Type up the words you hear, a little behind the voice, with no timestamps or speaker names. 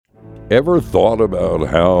Ever thought about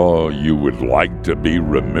how you would like to be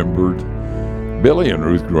remembered? Billy and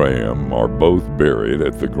Ruth Graham are both buried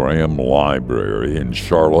at the Graham Library in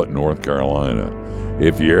Charlotte, North Carolina.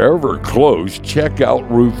 If you're ever close, check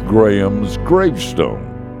out Ruth Graham's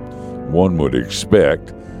gravestone. One would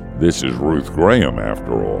expect, this is Ruth Graham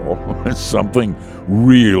after all, something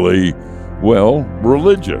really, well,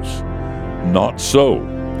 religious. Not so.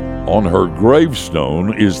 On her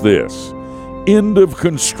gravestone is this: end of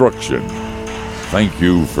construction. Thank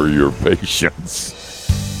you for your patience.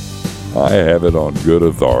 I have it on good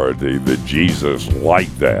authority that Jesus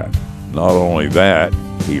liked that. Not only that,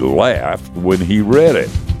 he laughed when he read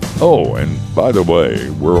it. Oh, and by the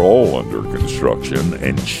way, we're all under construction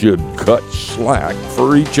and should cut slack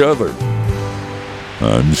for each other.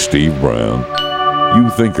 I'm Steve Brown.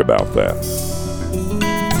 You think about that.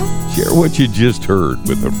 Share what you just heard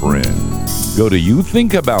with a friend. Go to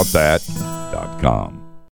youthinkaboutthat.com.